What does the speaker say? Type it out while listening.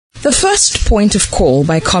The first point of call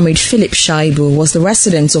by Comrade Philip Shaibu was the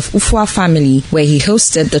residence of Ufua family, where he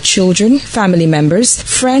hosted the children, family members,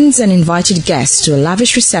 friends and invited guests to a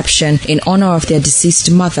lavish reception in honor of their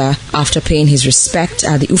deceased mother. After paying his respect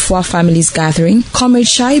at the Ufua family's gathering, Comrade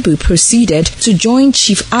Shaibu proceeded to join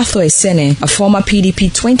Chief Arthur Esan, a former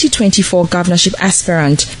PDP 2024 governorship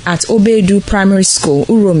aspirant at Obedu Primary School,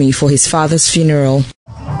 Uromi, for his father's funeral.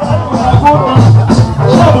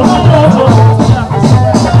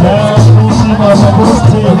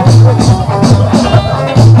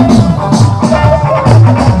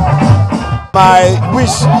 My wish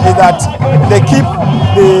is that they keep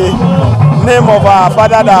the name of our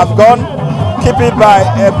father that have gone, keep it by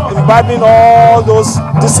imbibing all those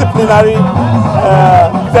disciplinary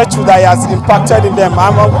virtues that he has impacted in them.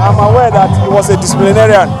 I'm aware that he was a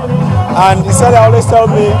disciplinarian, and he said, I always tell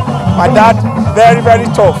me, my dad, very, very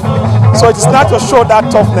tough. So it is not to show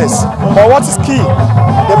that toughness, but what is key,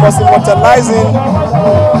 they must immortalize him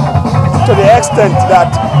to the extent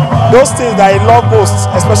that those things that he loved most,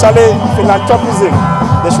 especially philanthropism,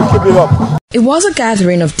 they should keep it up. It was a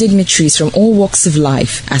gathering of dignitaries from all walks of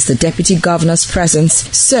life, as the Deputy Governor's presence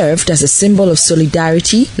served as a symbol of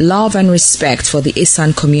solidarity, love and respect for the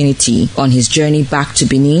Esan community. On his journey back to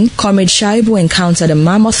Benin, Comrade Shaibu encountered a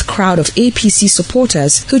mammoth crowd of APC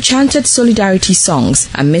supporters who chanted solidarity songs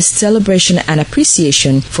amidst celebration and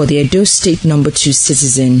appreciation for the Edo State No. 2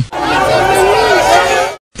 citizen.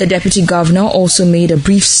 The Deputy Governor also made a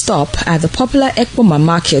brief stop at the popular Ekpoma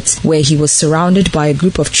market, where he was surrounded by a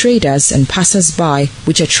group of traders and passers-by,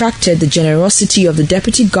 which attracted the generosity of the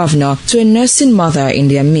Deputy Governor to a nursing mother in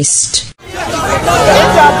their midst.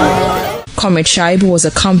 Comrade Shaibu was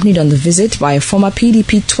accompanied on the visit by a former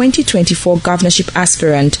PDP 2024 governorship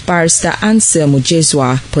aspirant, Barrister Anselm,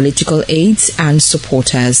 Ojezua, political aides and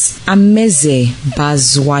supporters. Amenze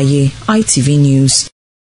Bazuaye, ITV News.